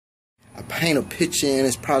paint a picture and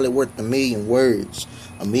it's probably worth 1,000,000 words.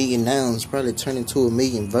 1,000,000 nouns probably turn into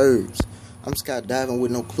 1,000,000 verbs. I'm skydiving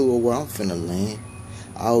with no clue of where I'm finna land.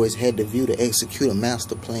 I always had the view to execute a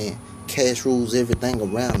master plan. Cash rules everything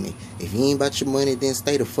around me. If you ain't about your money, then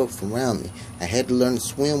stay the fuck from around me. I had to learn to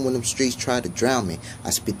swim when them streets tried to drown me. I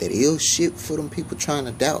spit that ill shit for them people trying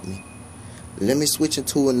to doubt me. Let me switch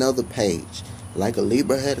into another page. Like a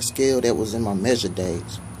Libra had a scale that was in my measure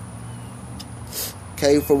days.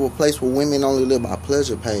 Came from a place where women only live by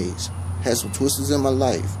pleasure pays. Had some twisters in my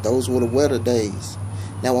life. Those were the wetter days.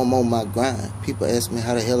 Now I'm on my grind. People ask me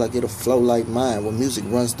how the hell I get a flow like mine. When music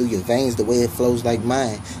runs through your veins the way it flows like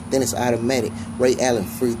mine, then it's automatic. Ray Allen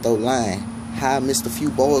free throw line. How I missed a few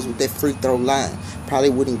balls with that free throw line.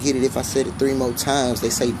 Probably wouldn't get it if I said it 3 more times.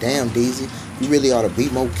 They say, damn Deezie, you really ought to be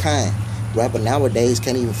more kind. Rapper nowadays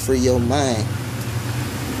can't even free your mind.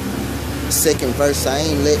 Second verse, I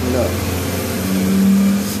ain't letting up.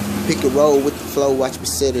 Pick a roll with the flow, watch me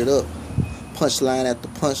set it up. Punchline after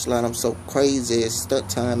punchline, I'm so crazy. It's stunt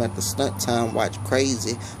time after stunt time, watch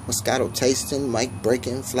crazy. Moscato tasting, mic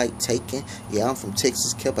breaking, flight taking. Yeah, I'm from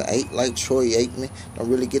Texas, kept an 8 like Troy Aikman. Don't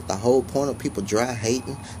really get the whole point of people dry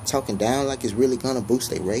hating. Talking down like it's really gonna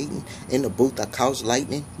boost their rating. In the booth, I cause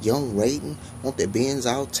lightning, young rating. Want their Benz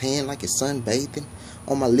all tan like it's sunbathing.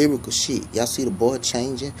 On my lyrical shit, y'all see the boy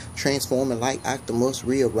changing, transforming like Optimus,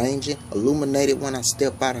 rearranging. Illuminated when I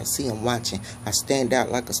step out, I see him watching. I stand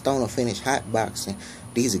out like a stoner, finish hotboxing.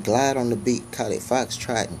 Deezie glide on the beat, call it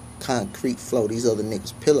foxtrotting. Concrete flow, these other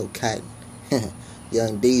niggas pillow cotton.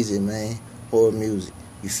 Young Deezie, man, horror music,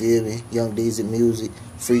 you feel me? Young Deezie music,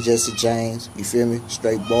 free Jesse James, you feel me?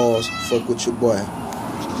 Straight balls, fuck with your boy.